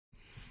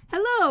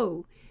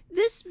Hello,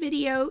 this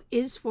video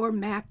is for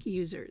Mac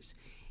users,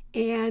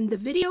 and the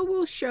video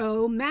will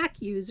show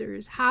Mac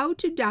users how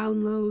to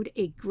download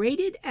a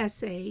graded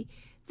essay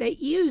that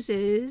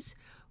uses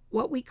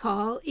what we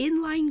call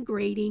inline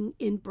grading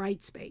in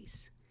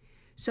Brightspace.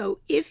 So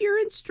if your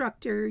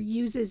instructor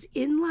uses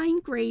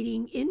inline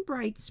grading in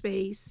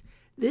Brightspace,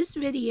 this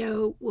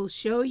video will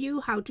show you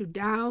how to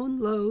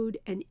download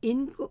an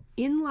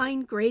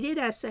inline graded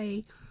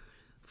essay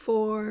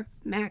for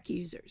Mac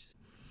users.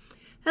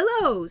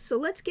 Hello, so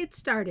let's get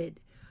started.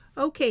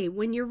 Okay,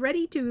 when you're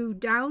ready to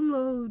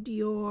download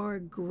your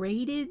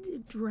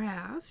graded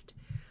draft,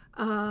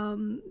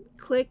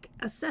 click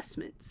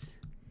Assessments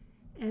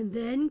and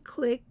then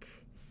click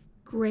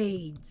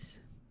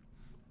Grades.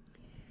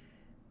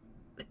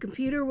 The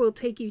computer will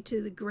take you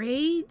to the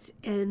grades,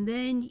 and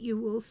then you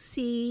will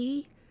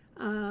see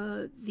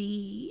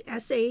the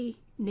essay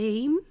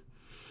name.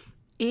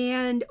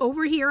 And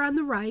over here on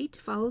the right,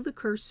 follow the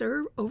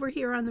cursor, over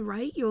here on the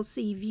right, you'll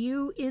see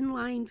View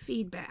Inline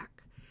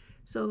Feedback.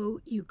 So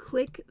you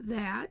click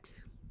that,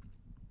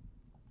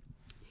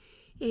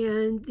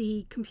 and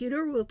the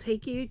computer will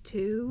take you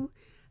to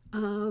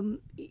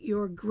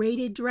your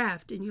graded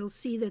draft, and you'll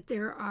see that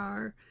there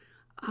are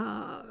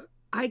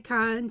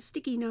icon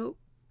sticky note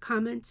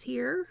comments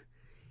here,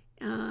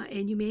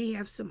 and you may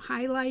have some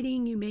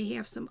highlighting, you may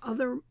have some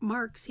other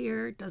marks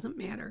here. It doesn't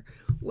matter.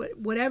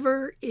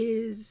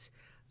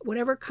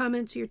 Whatever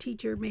comments your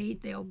teacher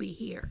made, they'll be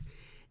here.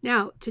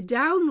 Now, to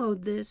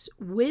download this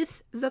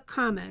with the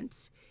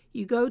comments,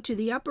 you go to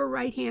the upper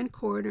right hand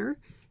corner,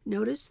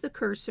 notice the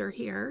cursor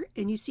here,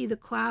 and you see the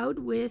cloud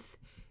with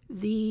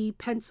the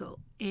pencil,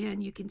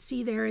 and you can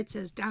see there it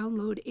says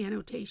download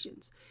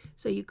annotations.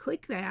 So you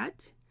click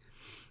that,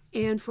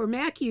 and for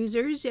Mac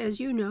users, as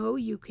you know,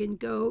 you can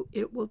go,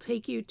 it will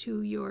take you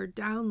to your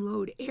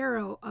download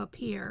arrow up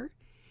here,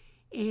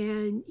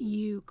 and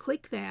you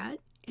click that,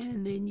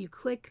 and then you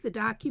click the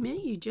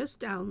document you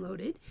just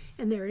downloaded,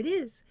 and there it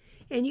is.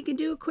 And you can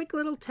do a quick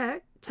little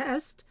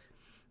test.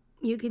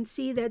 You can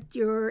see that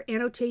your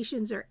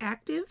annotations are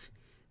active,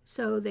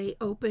 so they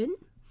open.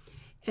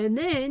 And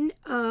then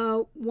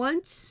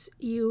once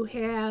you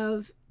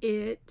have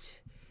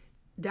it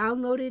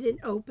downloaded and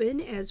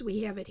open, as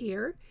we have it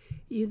here,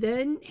 you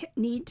then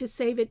need to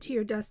save it to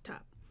your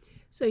desktop.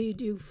 So you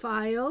do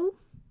File,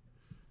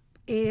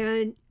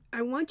 and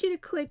I want you to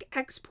click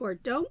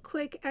Export. Don't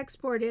click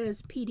Export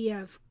as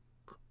PDF.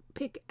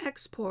 Pick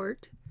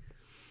Export,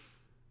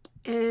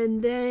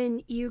 and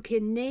then you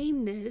can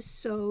name this,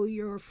 so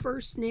your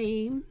first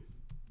name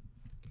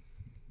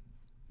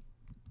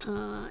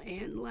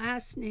and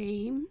last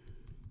name,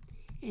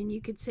 and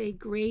you could say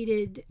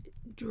graded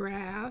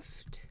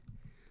draft,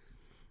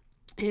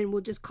 and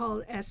we'll just call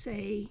it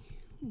Essay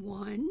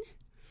 1.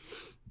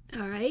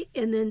 All right,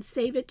 and then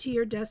save it to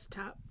your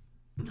desktop.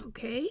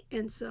 Okay,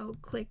 and so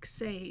click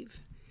Save.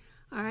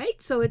 All right,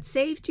 so it's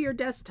saved to your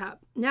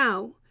desktop.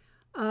 Now,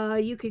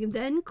 you can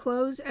then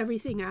close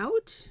everything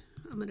out.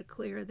 I'm going to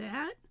clear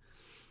that.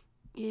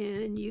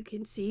 And you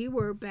can see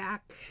we're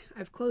back.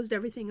 I've closed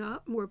everything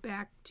up, and we're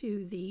back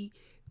to the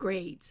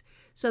grades.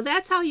 So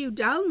that's how you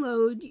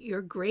download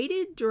your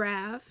graded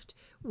draft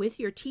with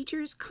your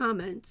teacher's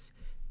comments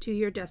to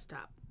your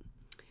desktop.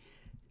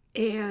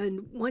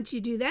 And once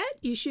you do that,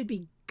 you should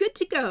be good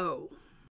to go.